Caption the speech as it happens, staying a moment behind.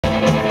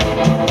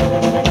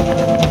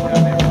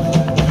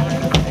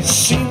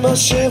my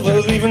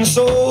shovel leaving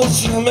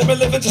souls. Maybe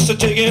living just a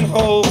digging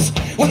holes.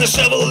 When the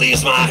shovel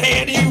leaves my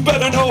hand, you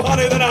better know,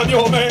 honey, that I'm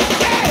your man.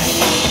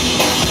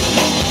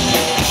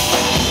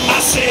 I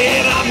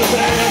said I'm the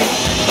man.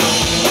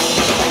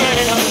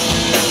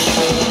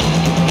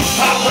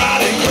 I'm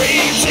riding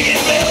green, singing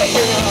bad.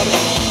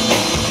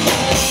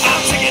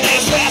 I'm singing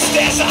as fast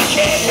as I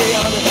can.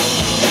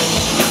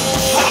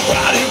 I'm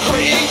riding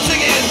green,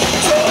 singing,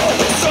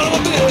 son of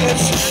a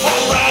bitch.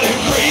 I'm riding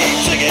green,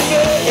 singing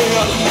bad.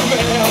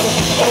 Man,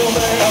 oh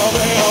man,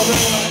 man.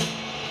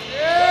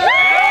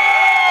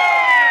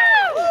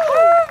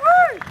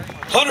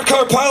 Hunnert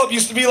car pileup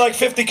used to be like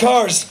 50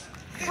 cars.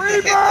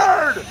 Free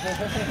bird!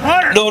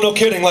 No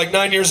kidding. Like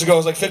 9 years ago, it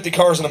was like 50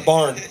 cars in a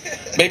barn.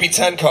 Maybe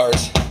 10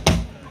 cars.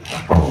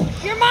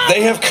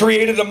 They have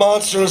created a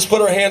monster. Let's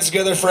put our hands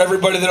together for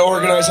everybody that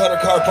organized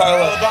Hunnert car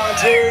pileup.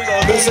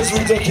 This is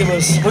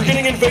ridiculous. We're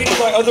getting invaded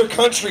by other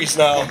countries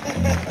now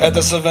at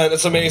this event.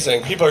 It's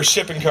amazing. People are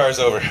shipping cars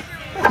over.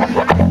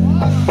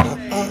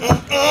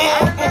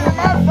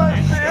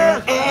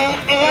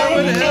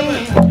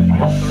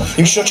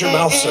 You shut your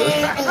mouth, sir.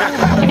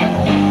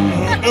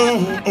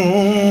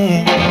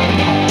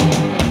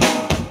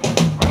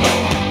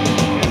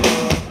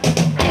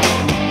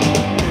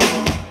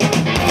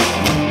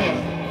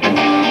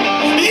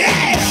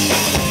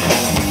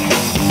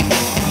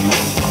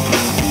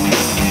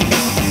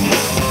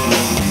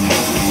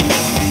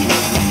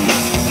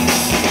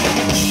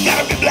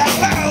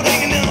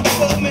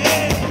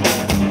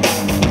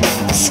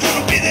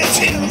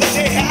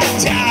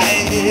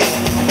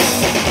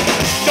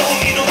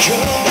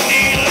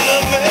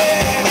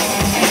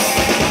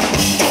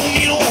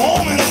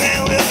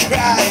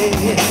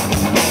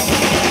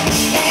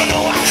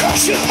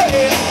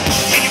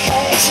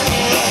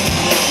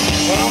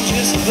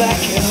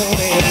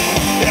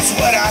 That's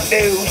what I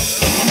do.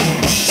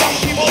 Some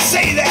people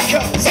say that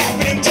cause I've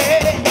been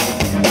dead.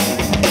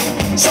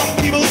 Some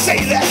people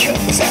say that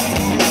cause I've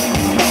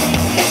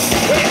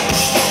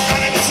I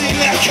never seen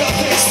that cause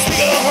they speak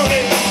of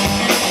honey.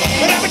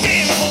 But I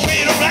began to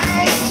wait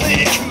around and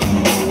play it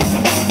cool.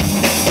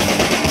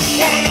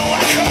 Wanna know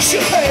I crush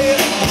your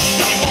head?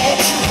 You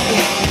won't.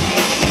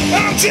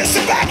 I'm just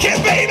a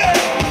backhead, baby.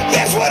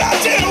 That's what I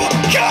do.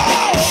 Go!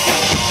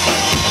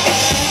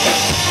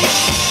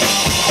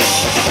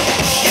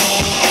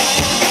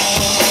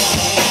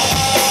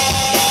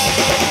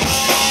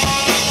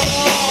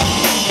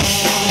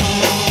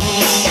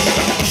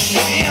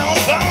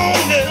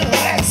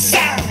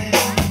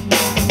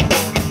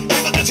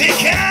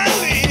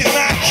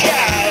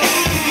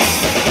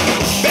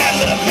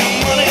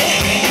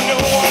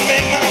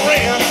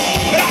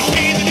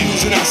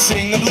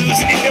 Sing the blues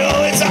and you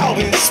know it's all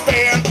been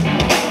spent.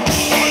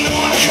 I know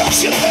I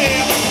cost you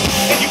there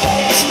and you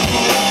won't.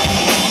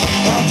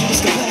 I'm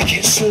just a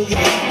blackhead sugar.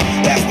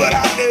 That's what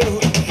I do.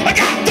 I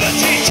got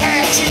 13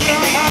 tattoos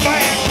on my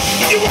back.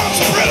 You want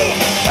to prove?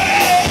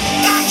 Hey,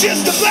 I'm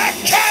just a black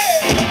cat.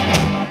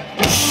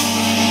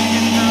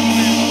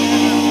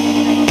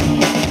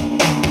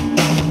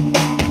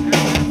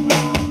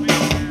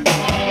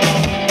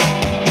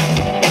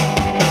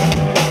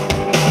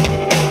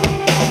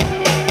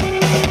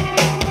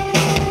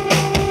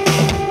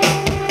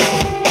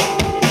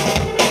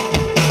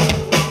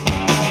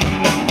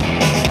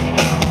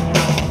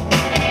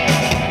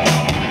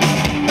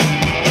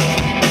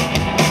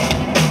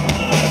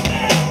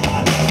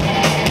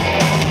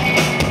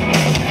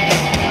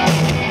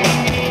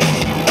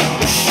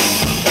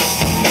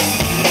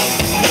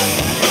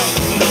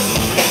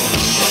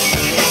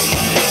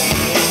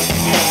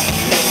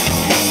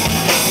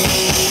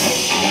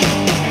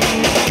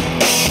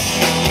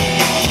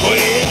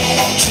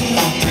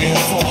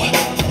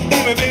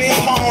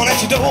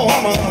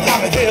 I'm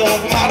a hell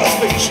of outer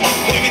space.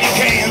 Maybe you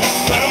can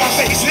run on my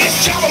face. This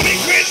job will make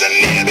crazy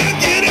never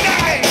get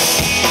tonight.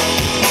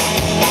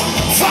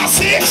 5,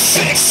 6,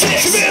 6,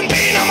 6. She been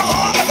beating on my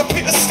heart like a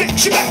piece of stick.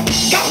 She back,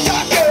 got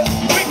girl,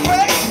 big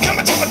crack,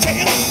 coming to my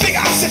tail. Big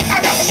I said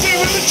I got my steer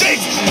with the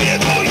jakes. Here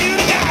for you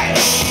tonight.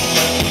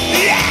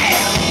 Yeah.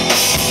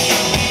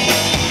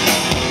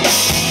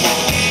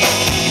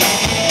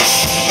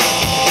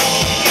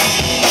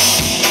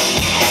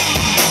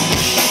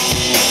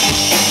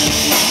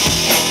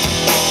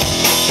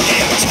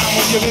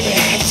 Baby,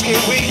 I just can't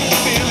wait to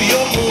feel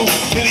your move,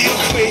 feel your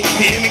quick.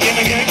 Give me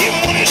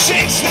one of the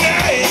shakes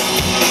tonight.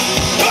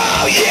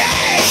 Oh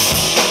yeah!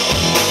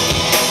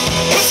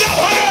 What's up,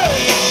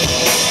 Hunnert?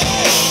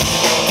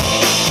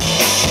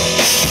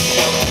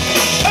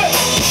 Hey.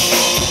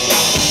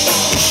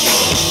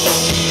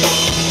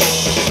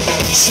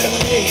 7,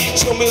 8,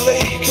 it's gonna be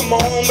late. Come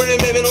on,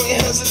 baby, don't you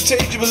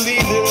hesitate. You believe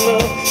in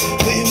love,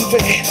 believe in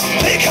faith.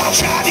 They can't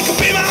try, you can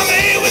be my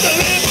man with a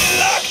little bit of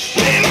luck.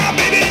 Be my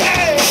baby, hey.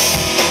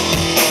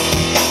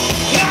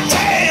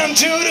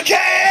 To the cow,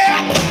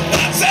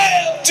 I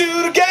said to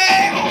the cow,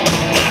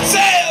 I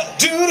said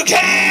to the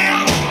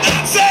cow,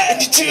 I said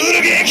to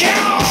the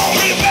cow.